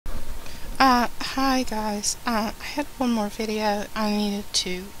Hi guys. I had one more video I needed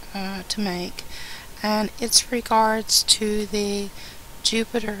to make, and it's regards to the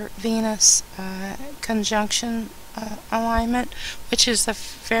Jupiter-Venus conjunction alignment, which is a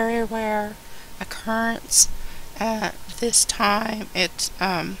very rare occurrence. This time, this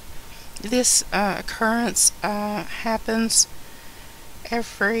occurrence happens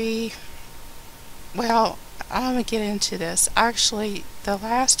every. Well, I'm going to get into this. Actually, the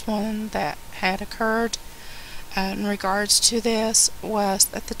last one that had occurred in regards to this was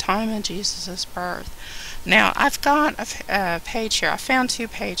at the time of Jesus' birth. Now, I've got a page here. I found two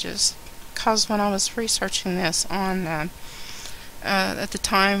pages because when I was researching this on at the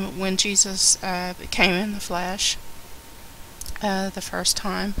time when Jesus came in the flesh, the first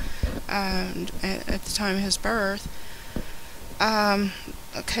time, at the time of his birth,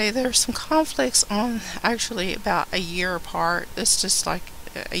 okay, there's some conflicts on actually about a year apart. It's just like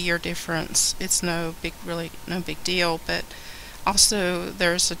a year difference. It's really no big deal, but also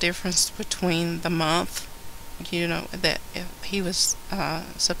there's a difference between the month, that he was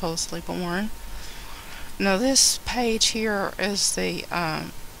supposedly born. Now this page here is the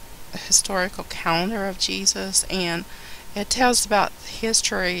historical calendar of Jesus, and it tells about the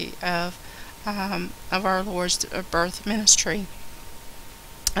history of our Lord's birth ministry,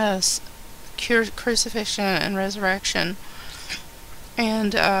 crucifixion and resurrection,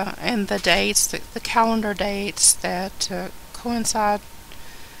 and the dates, the calendar dates that coincide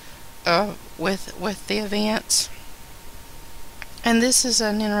with the events. And this is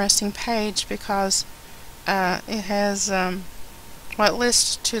an interesting page because it has it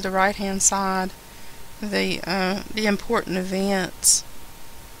lists to the right hand side the important events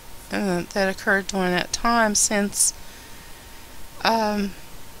that occurred during that time, since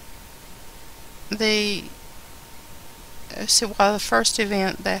the first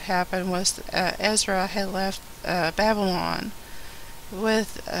event that happened was Ezra had left Babylon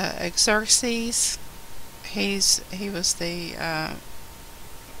with Xerxes. He was the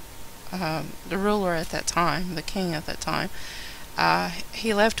ruler at that time, the king at that time.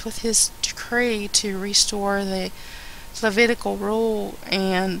 He left with his decree to restore the Levitical rule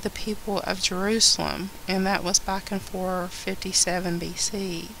and the people of Jerusalem, and that was back in 457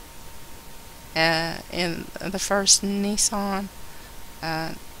 BC. In the first Nisan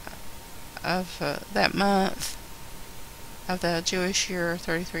of that month of the Jewish year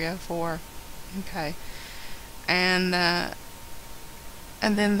 3304. Okay, and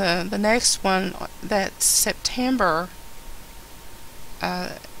then the next one, that's September,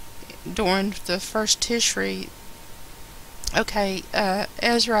 during the first Tishri. Okay,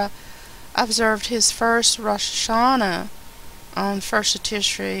 Ezra observed his first Rosh Hashanah on 1st of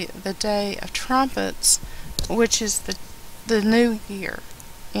Tishri, the Day of Trumpets, which is the New Year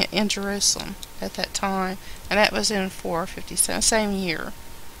in Jerusalem at that time, and that was in 457, same year,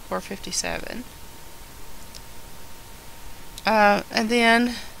 457. And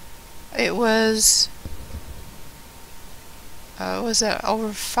then it was that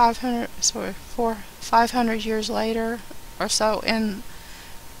over 500 years later or so,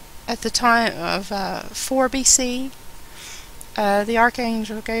 at the time of 4 BC, the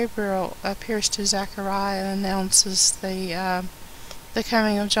Archangel Gabriel appears to Zechariah and announces the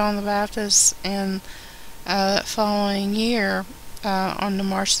coming of John the Baptist, and that following year, on the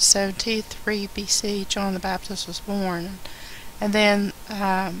March the 17th, 3 BC, John the Baptist was born. And then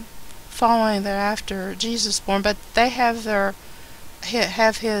following thereafter, Jesus was born, but they have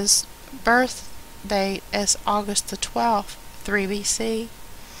his birth date as August the 12th, 3 BC,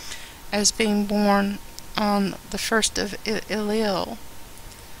 as being born on the 1st of Elul.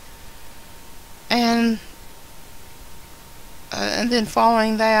 And then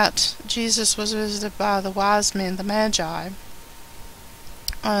following that, Jesus was visited by the wise men, the Magi,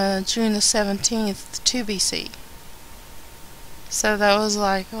 on June the 17th, 2 BC. So that was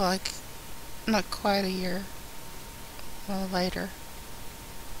like not quite a year later.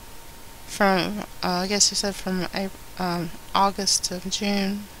 From I guess you said from August to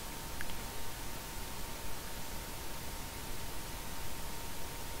June.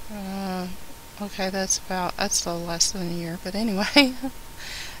 Okay, that's a little less than a year, but anyway.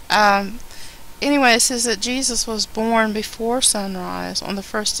 Anyway, it says that Jesus was born before sunrise on the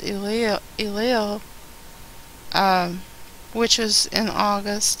 1st Elul, which was in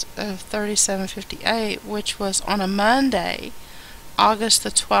August of 3758, which was on a Monday, August the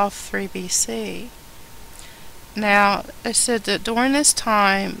 12th, 3 BC. Now, it said that during this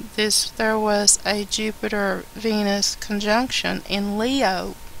time, there was a Jupiter-Venus conjunction in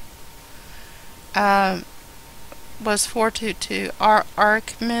Leo, was 422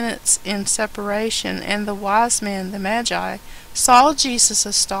 arc minutes in separation, and the wise men, the Magi, saw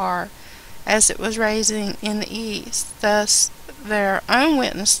Jesus' star as it was rising in the east. Thus, their own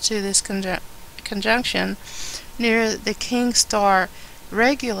witness to this conjunction near the King's star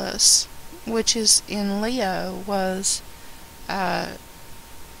Regulus, which is in Leo, was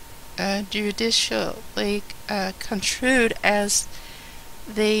judicially construed as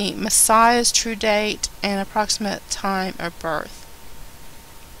the Messiah's true date and approximate time of birth.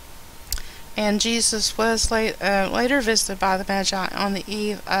 And Jesus was later visited by the Magi on the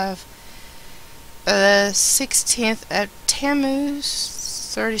eve of the 16th of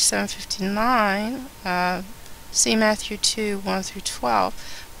Tammuz, 3759. See Matthew 2:1-12,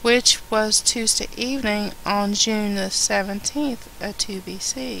 which was Tuesday evening on June the 17th of 2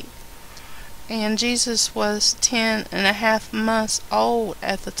 BC. And Jesus was 10.5 months old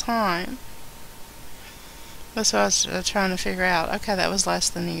at the time. That's what I was trying to figure out. Okay, that was less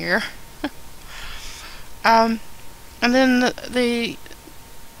than a year. And then the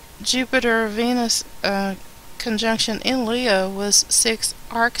Jupiter-Venus conjunction in Leo was 6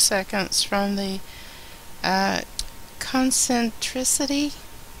 arcseconds from the concentricity.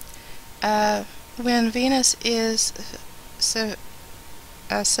 When Venus is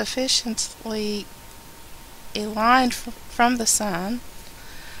sufficiently aligned from the Sun.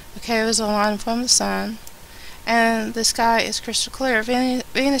 Okay, it was aligned from the Sun, and the sky is crystal clear.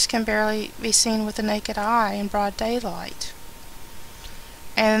 Venus can barely be seen with the naked eye in broad daylight.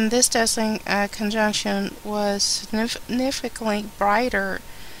 And this dazzling conjunction was significantly brighter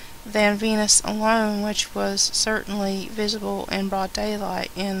than Venus alone, which was certainly visible in broad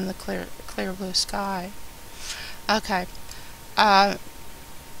daylight in the clear blue sky. Okay, I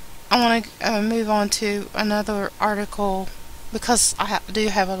want to move on to another article, because I do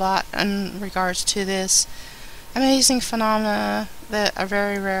have a lot in regards to this amazing phenomena that are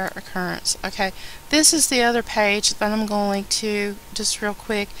very rare occurrence. Okay, this is the other page that I'm going to link to just real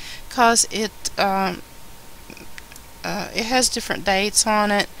quick, because it has different dates on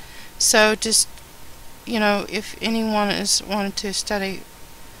it. So just, if anyone is wanting to study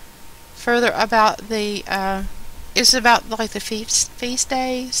further about the it's about like the feast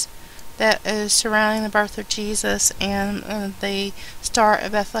days that is surrounding the birth of Jesus and the Star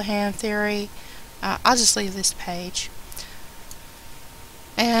of Bethlehem theory. I'll just leave this page.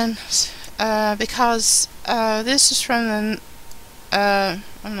 And because this is from the I'm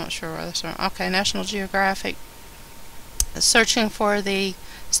not sure where this is from. Okay, National Geographic, searching for the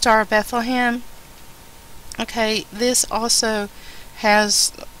Star of Bethlehem. Okay, this also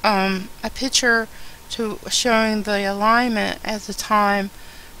has a picture showing the alignment at the time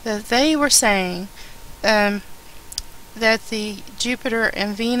that they were saying that the Jupiter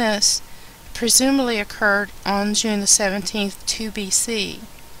and Venus presumably occurred on June the 17th, 2 BC.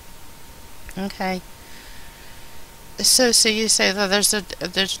 Okay, so you say that there's a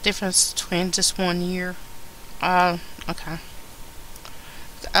difference between just 1 year. Okay.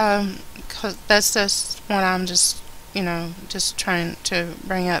 'Cause that's just what I'm just trying to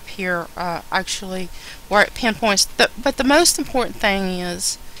bring up here, actually, where it pinpoints. But the most important thing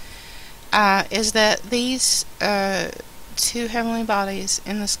is that these two heavenly bodies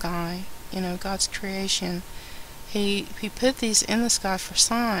in the sky, God's creation, He put these in the sky for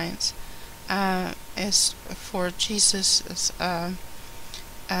signs, as for Jesus'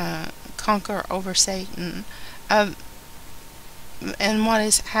 conquer over Satan. And what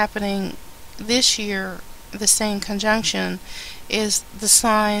is happening this year, the same conjunction, is the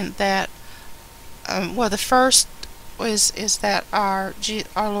sign that the first is that our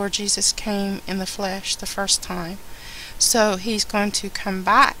Lord Jesus came in the flesh the first time, so He's going to come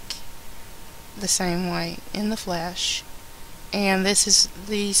back the same way in the flesh, and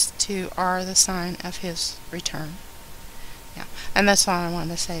these two are the sign of His return. Yeah, and that's all I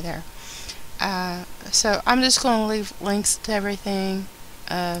wanted to say there. So I'm just going to leave links to everything,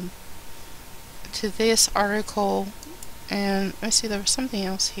 to this article, and let's see, there was something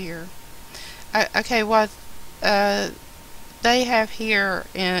else here. Okay, what they have here,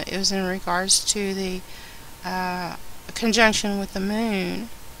 it was in regards to the conjunction with the moon,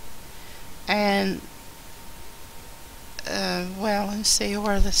 and well, let's see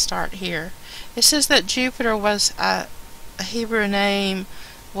where to start here. It says that Jupiter was a Hebrew name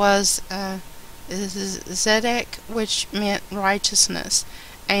was Zedek, which meant righteousness.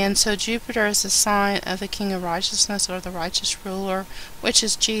 And so Jupiter is a sign of the King of Righteousness, or the righteous ruler, which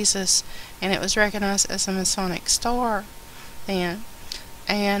is Jesus, and it was recognized as a Masonic star then.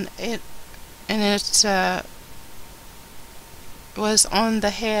 And it was on the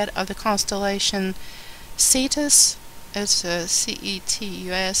head of the constellation Cetus, it's a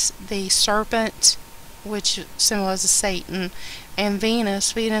Cetus, the serpent, which symbolizes Satan, and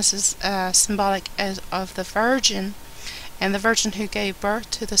Venus. Venus is symbolic of the Virgin, and the Virgin who gave birth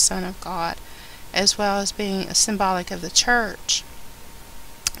to the Son of God, as well as being symbolic of the Church.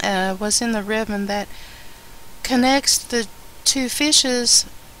 Was in the ribbon that connects the two fishes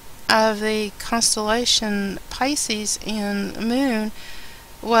of the constellation Pisces and the moon,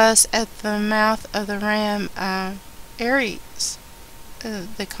 was at the mouth of the ram Aries,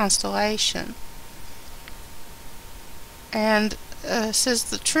 the constellation. And says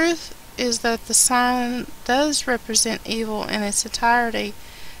the truth is that the sign does represent evil in its entirety.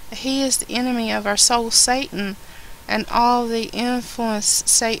 He is the enemy of our soul, Satan, and all the influence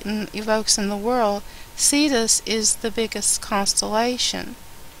Satan evokes in the world. Cetus is the biggest constellation.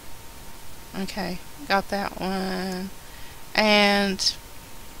 Okay, got that one. And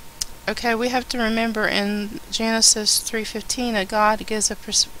okay, we have to remember in Genesis 3:15 that God gives a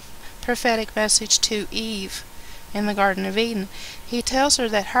prophetic message to Eve in the Garden of Eden. He tells her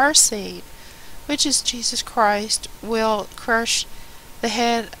that her seed, which is Jesus Christ, will crush the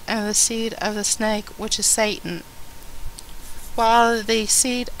head and the seed of the snake, which is Satan, while the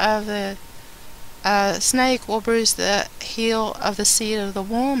seed of the snake will bruise the heel of the seed of the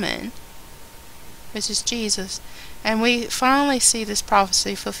woman, which is Jesus. And we finally see this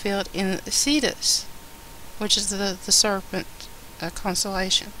prophecy fulfilled in Cetus, which is the serpent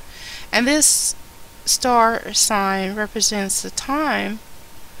constellation. And this star sign represents the time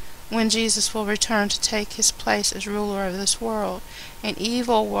when Jesus will return to take his place as ruler of this world, and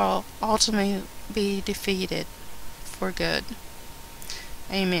evil will ultimately be defeated for good.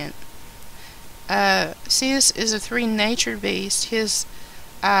 Amen. Cetus is a three-natured beast. His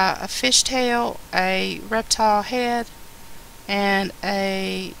a fishtail, a reptile head, and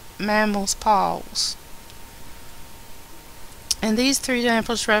a mammal's paws. And these three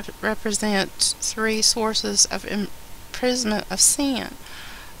examples represent three sources of imprisonment of sin.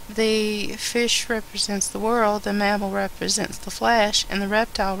 The fish represents the world, the mammal represents the flesh, and the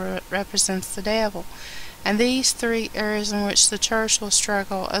reptile represents the devil. And these three areas in which the church will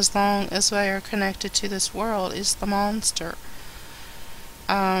struggle as long as they are connected to this world is the monster.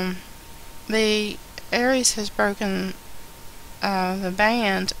 The Aries has broken the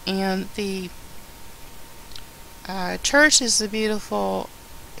band, and the church is the beautiful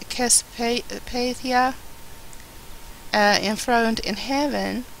Cassiopeia enthroned in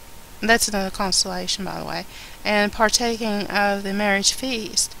heaven. That's another constellation, by the way, and partaking of the marriage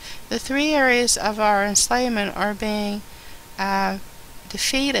feast. The three areas of our enslavement are being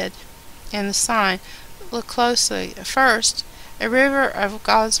defeated in the sign. Look closely. First, a river of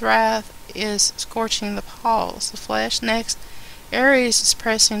God's wrath is scorching the paws, the flesh. Next, Aries is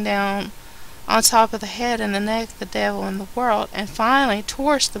pressing down on top of the head and the neck, the devil and the world. And finally,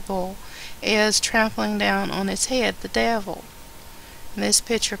 Taurus, the bull, is trampling down on its head, the devil. And this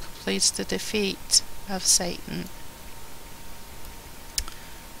picture completes the defeat of Satan.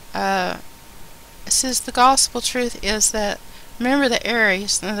 It says the gospel truth is that, remember the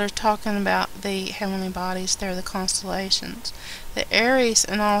Aries, and they're talking about the heavenly bodies, they're the constellations. The Aries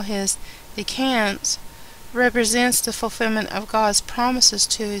and all his decans represents the fulfillment of God's promises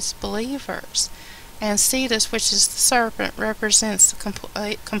to his believers. And Cetus, which is the serpent, represents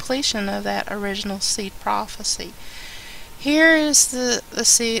the completion of that original seed prophecy. Here is the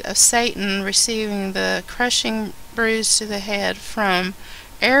seed of Satan receiving the crushing bruise to the head from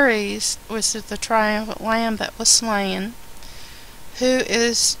Aries, which is the triumphant lamb that was slain, who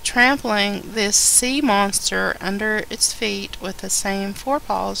is trampling this sea monster under its feet with the same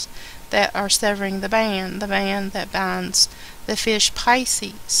forepaws that are severing the band that binds the fish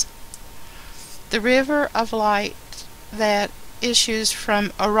Pisces. The river of light that issues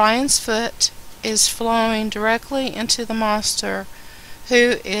from Orion's foot is flowing directly into the monster,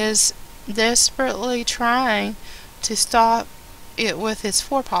 who is desperately trying to stop it with its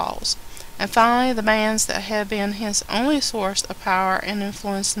forepaws. And finally, the bands that have been his only source of power and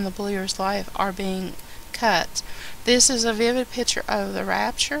influence in the believer's life are being cut. This is a vivid picture of the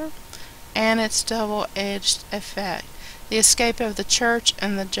rapture and its double-edged effect, the escape of the church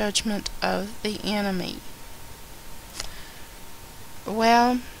and the judgment of the enemy.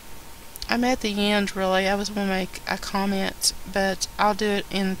 Well, I'm at the end, really. I was going to make a comment, but I'll do it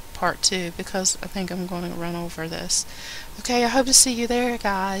in part 2 because I think I'm going to run over this. Okay, I hope to see you there,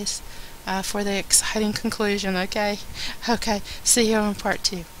 guys, for the exciting conclusion, okay? Okay, see you in part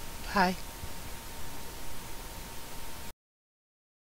 2. Bye.